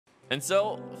And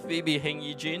so, Phoebe, Heng,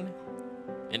 Eugene,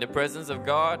 in the presence of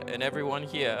God and everyone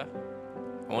here,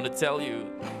 I want to tell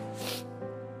you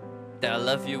that I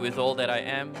love you with all that I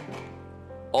am,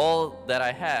 all that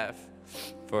I have,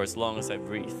 for as long as I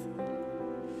breathe.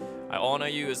 I honor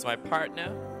you as my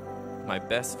partner, my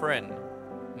best friend,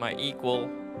 my equal,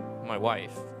 my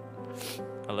wife.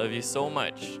 I love you so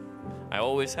much. I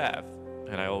always have,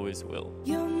 and I always will.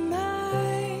 You're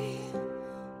my,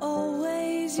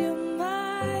 always you're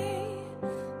my,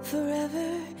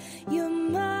 forever you're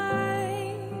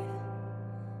my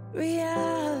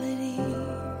reality.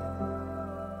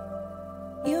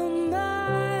 You're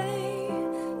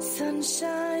my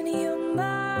sunshine, you're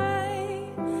my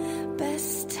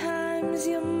best times,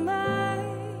 you're my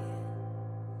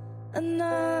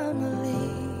anomaly.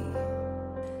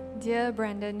 Dear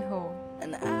Brandon Ho,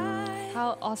 And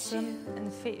how awesome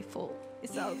and faithful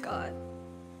is our God.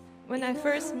 When I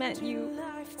first met you,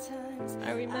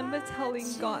 I remember telling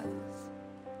God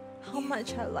how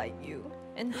much I like you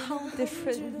and how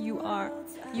different you are.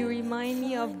 You remind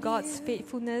me of God's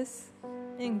faithfulness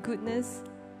and goodness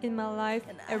in my life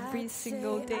every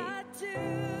single day.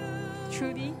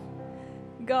 Truly,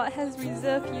 God has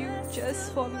reserved you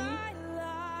just for me,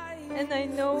 and I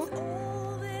know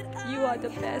you are the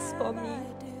best for me.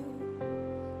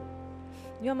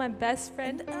 You're my best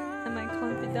friend and my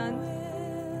confidant.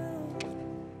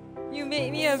 You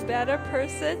made me a better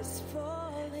person,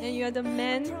 and you are the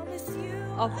man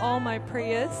of all my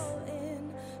prayers.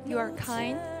 You are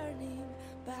kind,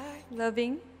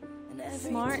 loving,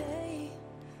 smart,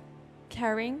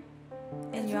 caring,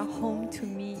 and you are home to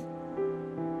me.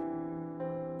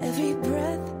 Every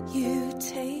breath you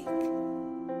take,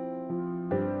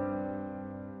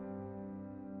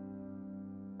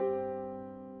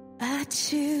 I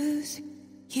choose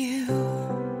you.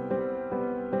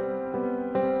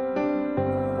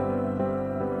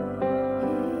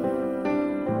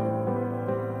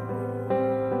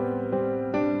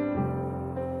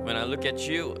 When I look at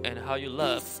you and how you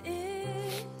love,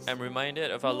 I'm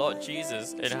reminded of our Lord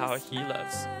Jesus and how He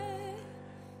loves.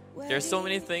 There are so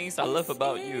many things I love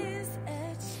about you.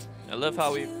 I love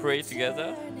how we pray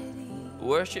together,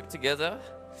 worship together,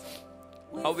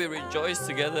 how we rejoice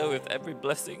together with every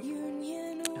blessing,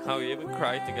 how we even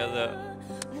cry together.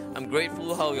 I'm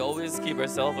grateful how we always keep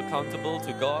ourselves accountable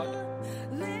to God,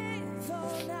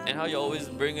 and how you always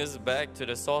bring us back to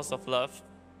the source of love,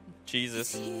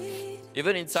 Jesus,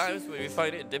 even in times when we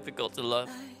find it difficult to love.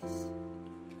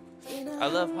 I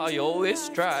love how you always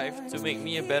strive to make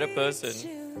me a better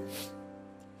person,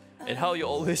 and how you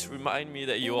always remind me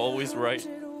that you're always right.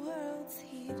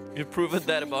 You've proven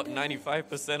that about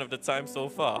 95% of the time so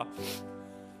far,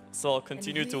 so I'll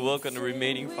continue to work on the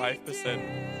remaining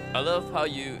 5%. I love how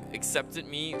you accepted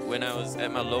me when I was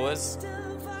at my lowest,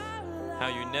 how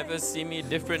you never see me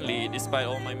differently despite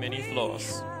all my many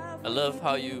flaws. I love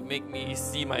how you make me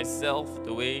see myself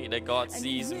the way that God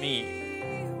sees me.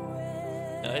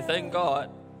 And I thank God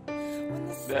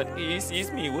that He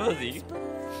sees me worthy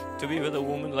to be with a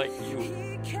woman like you.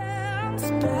 He comes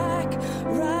back,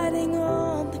 riding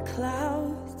on the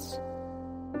clouds,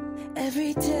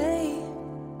 every day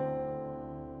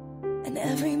and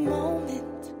every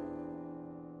moment,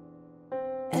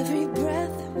 every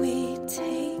breath we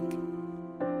take.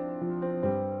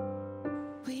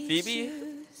 Phoebe,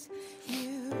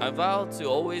 I vow to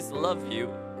always love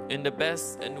you in the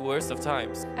best and worst of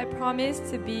times. I promise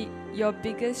to be your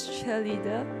biggest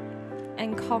cheerleader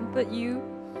and comfort you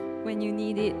when you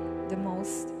need it the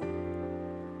most.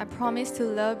 I promise to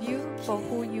love you for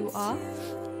who you are.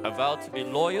 I vow to be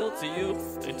loyal to you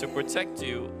and to protect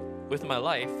you with my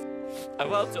life. I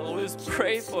vow to always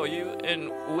pray for you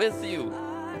and with you,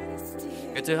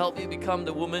 and to help you become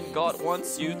the woman God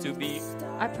wants you to be.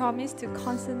 I promise to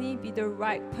constantly be the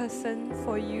right person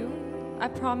for you. I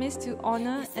promise to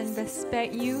honor and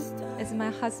respect you as my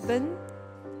husband.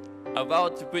 I vow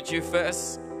to put you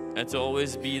first and to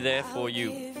always be there for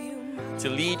you, to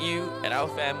lead you and our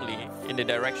family in the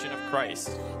direction of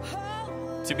Christ,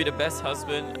 to be the best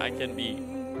husband I can be.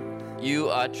 You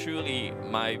are truly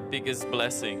my biggest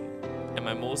blessing and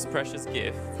my most precious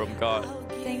gift from God.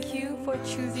 Thank you for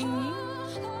choosing me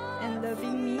and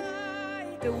loving me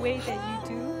the way that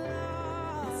you do.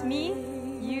 It's me,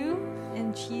 you,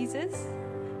 and Jesus,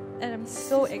 and I'm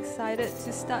so excited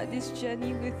to start this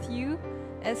journey with you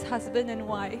as husband and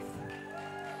wife.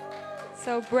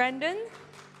 So Brandon,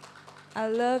 I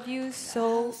love you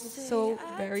so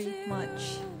very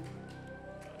much.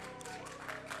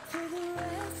 For the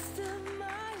rest of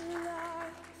my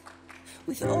life,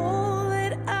 with all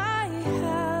that I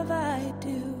have, I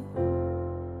do,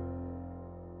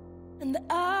 and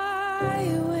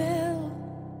I will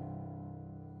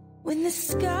when the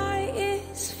sky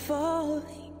is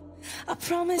falling, I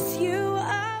promise you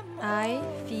I,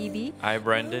 Phoebe, I,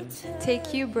 Brandon,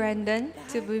 take you, Brandon,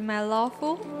 to be my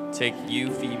lawful take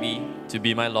you, Phoebe, to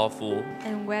be my lawful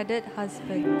and wedded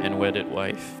husband. and wedded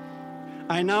wife.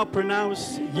 I now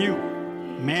pronounce you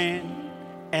man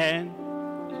and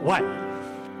wife.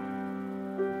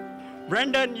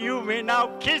 Brandon, you may now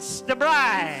kiss the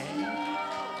bride.